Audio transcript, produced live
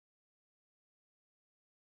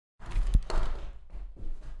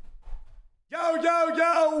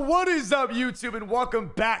Yo, what is up, YouTube? And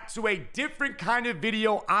welcome back to a different kind of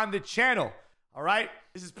video on the channel. All right,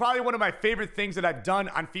 this is probably one of my favorite things that I've done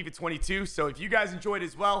on FIFA 22. So if you guys enjoyed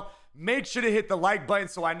as well, make sure to hit the like button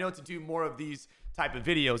so I know to do more of these type of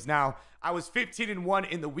videos. Now, I was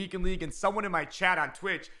 15-1 in the weekend league, and someone in my chat on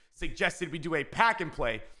Twitch suggested we do a pack and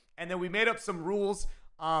play, and then we made up some rules.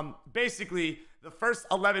 Basically, the first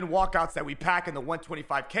 11 walkouts that we pack in the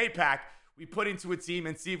 125K pack, we put into a team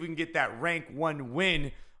and see if we can get that rank 1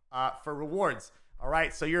 win for rewards. All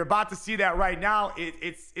right, so you're about to see that right now.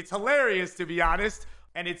 It's hilarious, to be honest,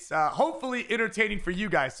 and it's hopefully entertaining for you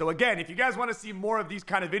guys. So again, if you guys want to see more of these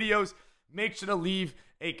kind of videos, make sure to leave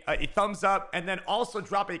a thumbs up, and then also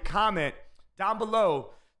drop a comment down below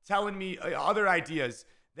telling me other ideas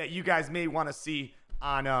that you guys may want to see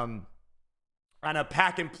on a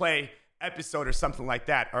pack and play episode or something like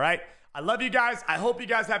that. All right, I love you guys. I hope you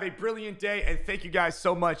guys have a brilliant day, and thank you guys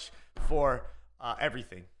so much for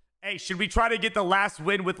everything. Hey, should we try to get the last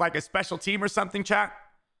win with like a special team or something, chat?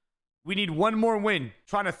 We need one more win.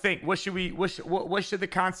 Trying to think, what should the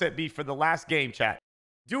concept be for the last game, chat?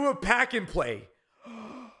 Do a pack and play.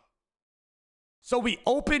 So we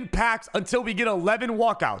open packs until we get 11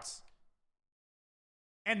 walkouts,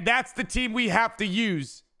 and that's the team we have to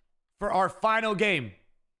use for our final game.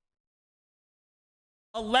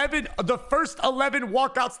 11, the first 11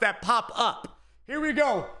 walkouts that pop up. Here we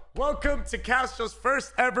go. Welcome to Castro's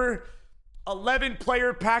first ever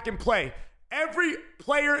 11-player pack and play. Every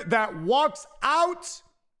player that walks out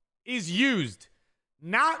is used,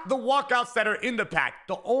 not the walkouts that are in the pack.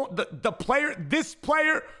 The player, this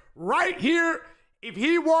player right here, if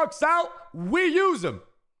he walks out, we use him.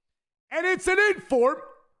 And it's an inform.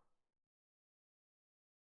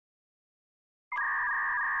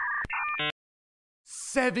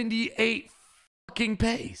 $78 fucking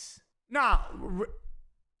pace. Nah,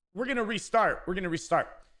 we're gonna restart.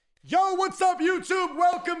 Yo, what's up, YouTube?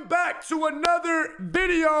 Welcome back to another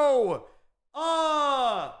video.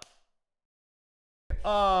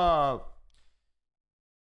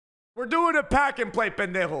 We're doing a pack and play,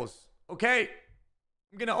 pendejos. Okay?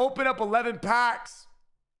 I'm gonna open up 11 packs.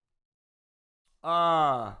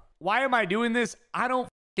 Why am I doing this? I don't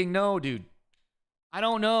fucking know, dude. I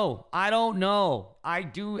don't know. I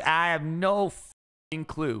have no fucking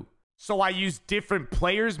clue. So I use different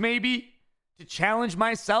players maybe to challenge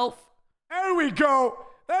myself. There we go.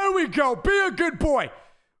 Be a good boy.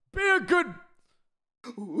 Be a good...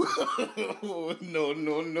 No.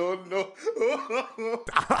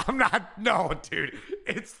 I'm not... No, dude.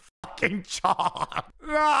 It's fucking chalk.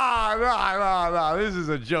 Nah. This is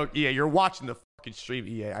a joke. EA, you're watching the fucking stream,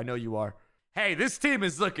 EA. I know you are. Hey, this team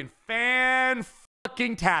is looking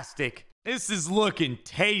fan-fucking-tastic. This is looking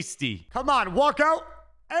tasty. Come on, walk out.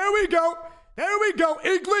 There we go.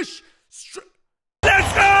 English.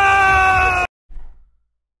 Let's go!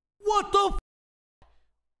 What the f?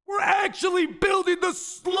 We're actually building the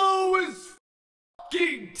slowest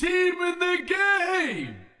fucking team in the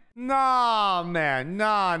game. Nah, man.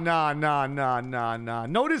 Nah.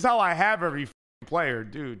 Notice how I have every player,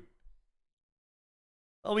 dude.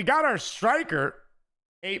 Well, we got our striker.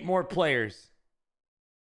 8 more players.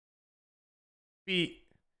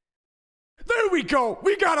 There we go.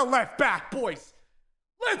 We got a left back, boys.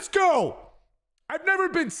 Let's go. I've never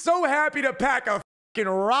been so happy to pack a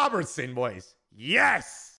fucking Robertson, boys.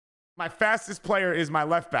 Yes. My fastest player is my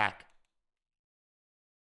left back.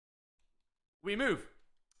 We move.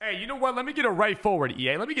 Hey, you know what? Let me get a right forward,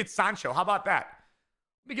 EA. Let me get Sancho. How about that?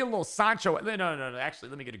 Let me get a little Sancho. No. Actually,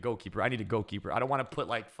 let me get a goalkeeper. I need a goalkeeper. I don't want to put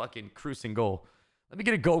like fucking Cruz in goal. Let me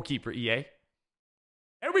get a goalkeeper, EA.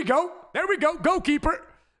 There we go. Goalkeeper.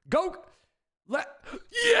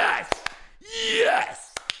 Yes.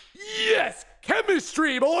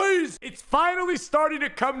 Chemistry, boys. It's finally starting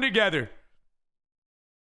to come together.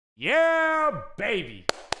 Yeah, baby.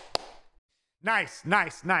 Nice.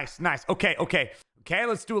 Okay.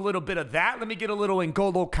 Let's do a little bit of that. Let me get a little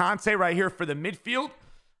N'Golo Kante right here for the midfield.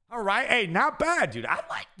 All right. Hey, not bad, dude. I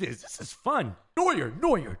like this. This is fun. Neuer.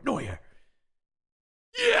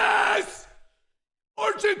 Yes!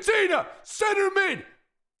 Argentina, center mid.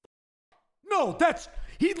 No,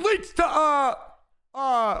 he links to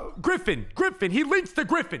Griffin. He links to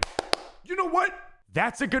Griffin. You know what?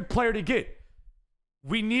 That's a good player to get.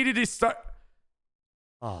 We needed to start.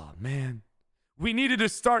 Oh man, we needed to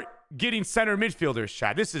start getting center midfielders.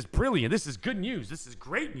 Chad, this is brilliant. This is good news. This is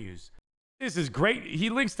great news. This is great. He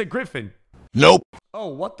links to Griffin. Nope. Oh,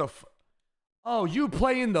 what the? Oh, you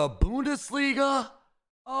play in the Bundesliga?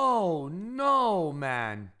 Oh, no,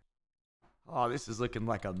 man. Oh, this is looking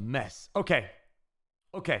like a mess. Okay.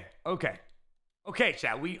 Okay,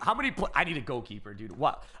 chat. How many? I need a goalkeeper, dude.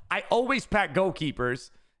 What? I always pack goalkeepers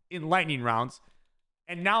in lightning rounds,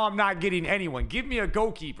 and now I'm not getting anyone. Give me a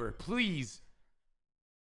goalkeeper, please.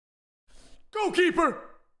 Goalkeeper.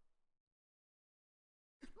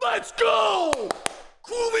 Let's go.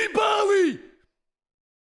 Koulibaly.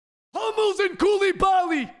 Hummels and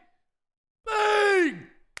Koulibaly. Bang.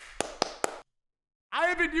 I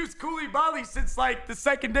haven't used Koulibaly since like the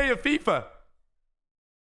second day of FIFA.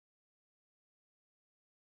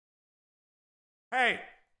 Hey,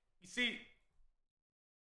 you see,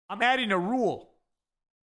 I'm adding a rule.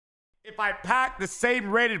 If I pack the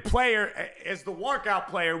same rated player as the walkout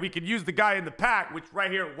player, we can use the guy in the pack, which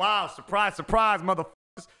right here, wow, surprise, surprise,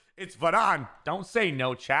 motherfuckers, it's Varane. Don't say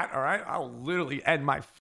no, chat, all right? I'll literally end my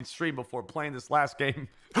stream before playing this last game.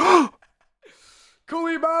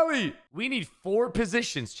 Koulibaly. We need 4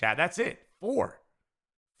 positions, chat. That's it. 4.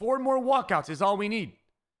 4 more walkouts is all we need.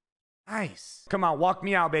 Nice. Come on, walk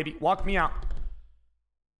me out, baby. Walk me out.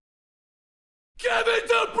 Kevin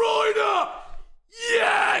De Bruyne!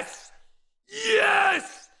 Yes!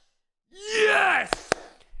 Yes! Yes!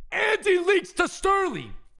 And he leaks to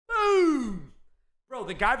Sterling. Boom! Bro,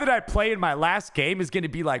 the guy that I play in my last game is going to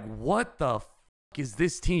be like, what the f*** is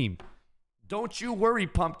this team? Don't you worry,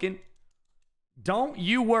 Pumpkin. Don't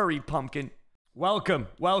you worry, Pumpkin. Welcome,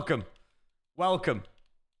 welcome, welcome,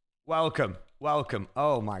 welcome, welcome.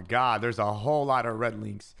 Oh my God, there's a whole lot of red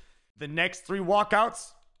links. The next 3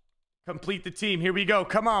 walkouts complete the team. Here we go.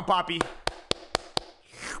 Come on, Poppy.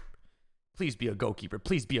 Please be a goalkeeper.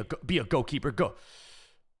 Please be a goalkeeper. Go.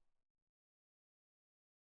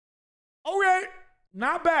 Okay.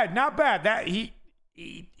 Not bad. Not bad. That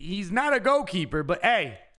he's not a goalkeeper, but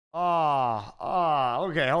hey.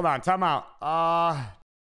 Okay. Hold on. Time out. I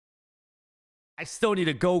still need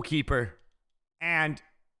a goalkeeper. And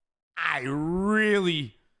I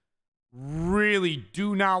really, really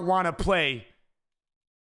do not want to play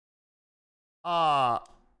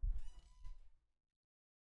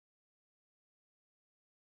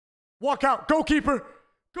walk out, goalkeeper,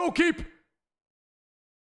 goalkeeper.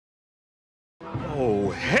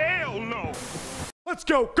 Oh, hell no. Let's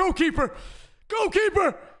go, goalkeeper,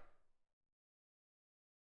 goalkeeper.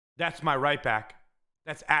 That's my right back.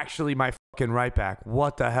 That's actually my fucking right back.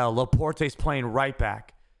 What the hell? Laporte's playing right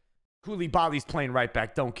back. Koulibaly's playing right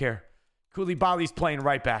back. Don't care. Koulibaly's playing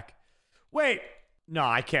right back. Wait. No,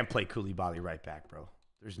 I can't play Koulibaly right back, bro.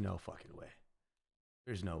 There's no fucking way.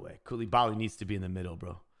 There's no way. Koulibaly needs to be in the middle,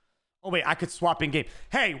 bro. Oh, wait, I could swap in game.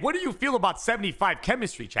 Hey, what do you feel about 75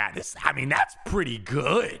 chemistry, chat? I mean, that's pretty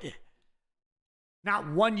good. Not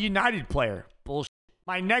one United player. Bullshit.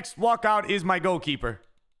 My next walkout is my goalkeeper.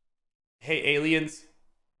 Hey, aliens.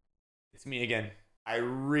 It's me again. I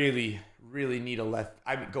really, really need a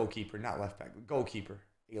goalkeeper, not left back. Goalkeeper.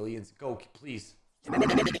 Aliens, go, please.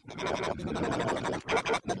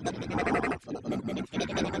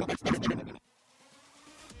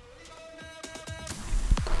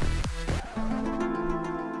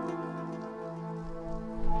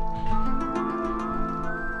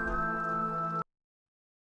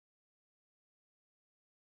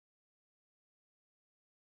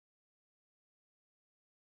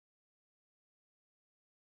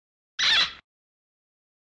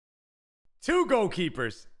 Two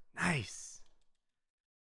goalkeepers. Nice.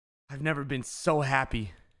 I've never been so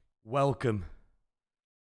happy. Welcome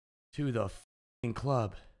to the f***ing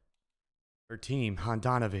club or team,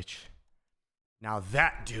 Handanovic. Now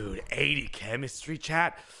that dude, 80 chemistry,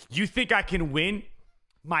 chat. You think I can win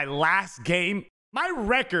my last game? My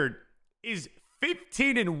record is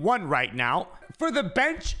 15-1 right now. For the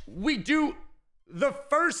bench, we do the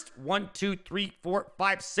first 1, 2, 3, 4,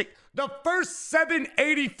 5, 6. The first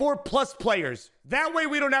 784 plus players. That way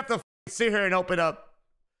we don't have to sit here and open up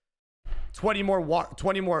 20 more,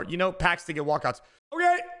 packs to get walkouts.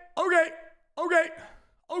 Okay.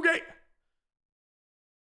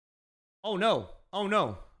 Oh no.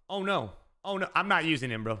 I'm not using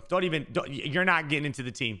him, bro. You're not getting into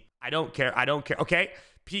the team. I don't care. Okay.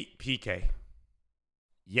 PK.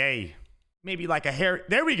 Yay. Maybe like a hair.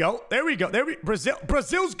 There we go.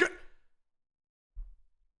 Brazil's good.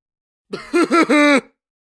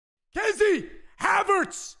 Kezi.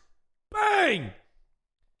 Havertz. Bang.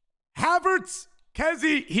 Havertz,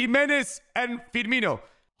 Kezi, Jimenez, and Firmino.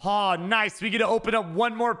 Oh, nice. We get to open up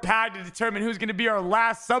one more pack to determine who's going to be our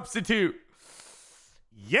last substitute.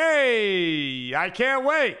 Yay. I can't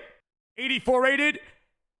wait. 84 rated.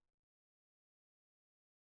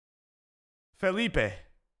 Felipe.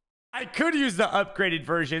 I could use the upgraded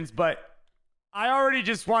versions, but I already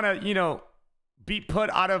just want to, be put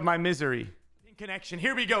out of my misery. In connection.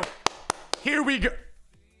 Here we go.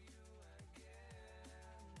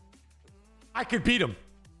 I could beat him.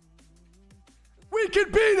 We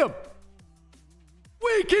can beat him.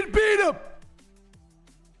 We can beat him.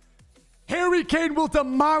 Harry Kane will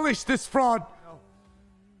demolish this fraud.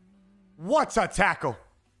 What's a tackle?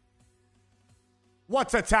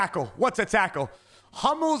 What's a tackle? What's a tackle?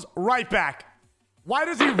 Hummel's right back. Why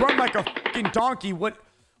does he run like a fucking donkey? What?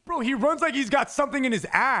 Bro, he runs like he's got something in his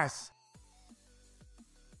ass.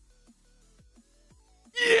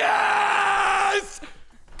 Yes!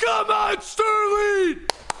 Come on, Sterling!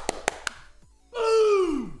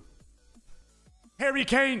 Boom! Harry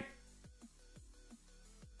Kane.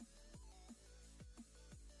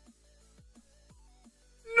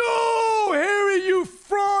 No! Harry, you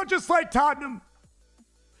fraud, just like Tottenham.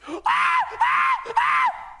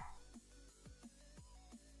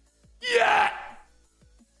 Yeah!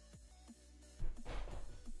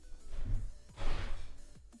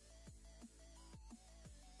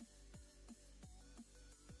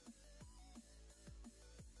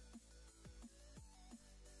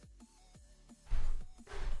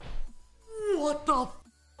 What the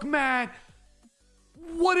fuck, man?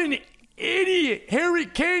 What an idiot. Harry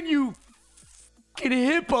Kane, you fucking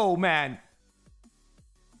hippo, man.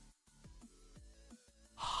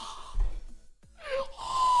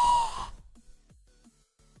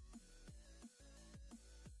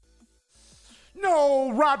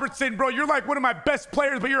 No, Robertson, bro. You're like one of my best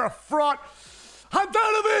players, but you're a fraud.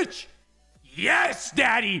 Handanovic! Yes,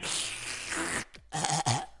 daddy!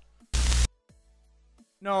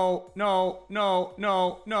 No.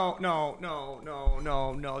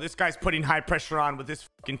 This guy's putting high pressure on with this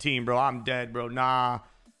fucking team, bro. I'm dead, bro. Nah.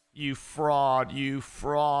 You fraud. You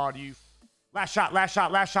fraud. You. Last shot.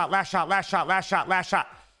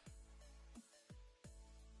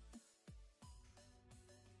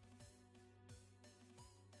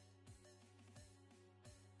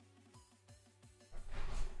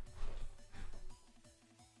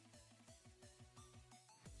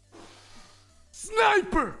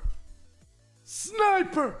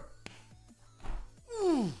 Sniper!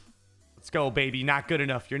 Ooh. Let's go, baby. Not good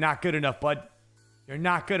enough. You're not good enough, bud. You're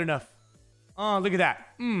not good enough. Oh, look at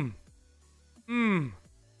that.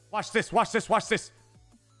 Watch this.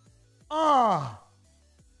 Oh.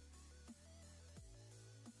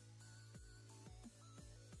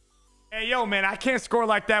 Hey, yo, man, I can't score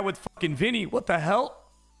like that with fucking Vinny. What the hell?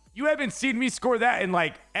 You haven't seen me score that in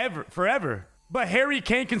like forever. But Harry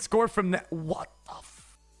Kane can score from that. What the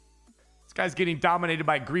f? This guy's getting dominated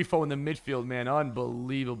by Grifo in the midfield, man.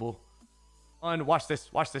 Unbelievable. Watch this.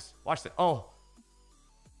 Oh.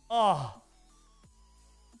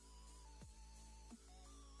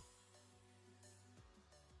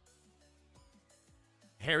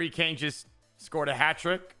 Harry Kane just scored a hat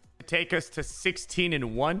trick to take us to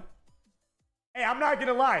 16-1. Hey, I'm not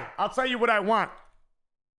gonna lie. I'll tell you what I want.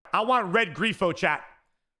 I want red Grifo, chat.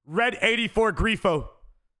 Red 84 Grifo.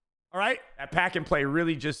 All right? That pack and play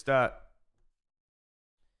really just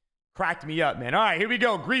cracked me up, man. All right, here we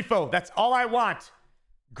go. Grifo. That's all I want.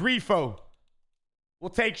 Grifo. We'll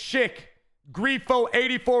take Schick. Grifo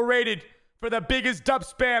 84 rated for the biggest dub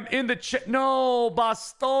spam in the chat. No,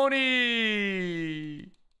 Bastoni.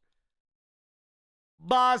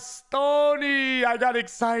 I got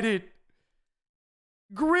excited.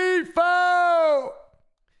 Grifo.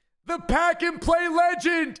 The pack and play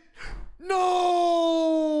legend.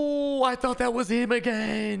 No, I thought that was him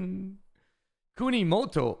again.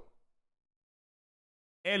 Kunimoto.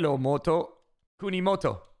 Hello, Moto.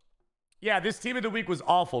 Kunimoto. Yeah, this team of the week was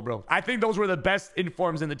awful, bro. I think those were the best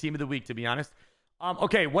informs in the team of the week, to be honest.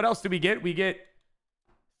 Okay, what else do we get? We get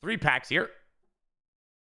 3 packs here.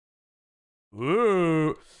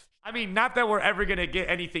 Ooh. I mean, not that we're ever going to get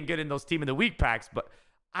anything good in those team of the week packs, but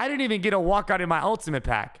I didn't even get a walkout in my ultimate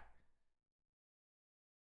pack.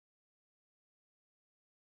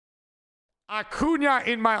 Acuna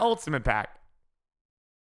in my ultimate pack.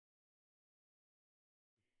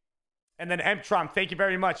 And then Mtron, thank you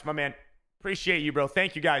very much, my man. Appreciate you, bro.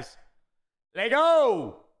 Thank you, guys.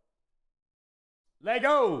 Lego!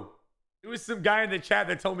 Lego! It was some guy in the chat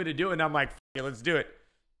that told me to do it, and I'm like, yeah, let's do it.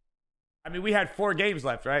 I mean, we had 4 games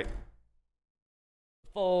left, right?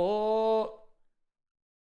 4.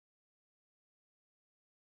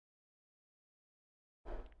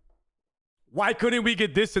 Why couldn't we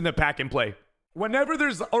get this in the pack and play? Whenever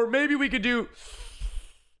there's, or maybe we could do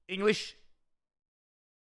English.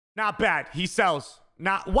 Not bad. He sells.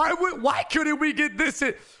 Not why couldn't we get this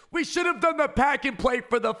in? We should have done the pack and play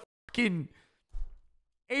for the fucking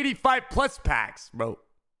 85 plus packs, bro.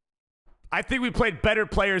 I think we played better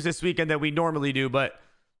players this weekend than we normally do, but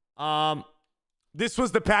this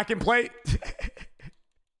was the pack and play.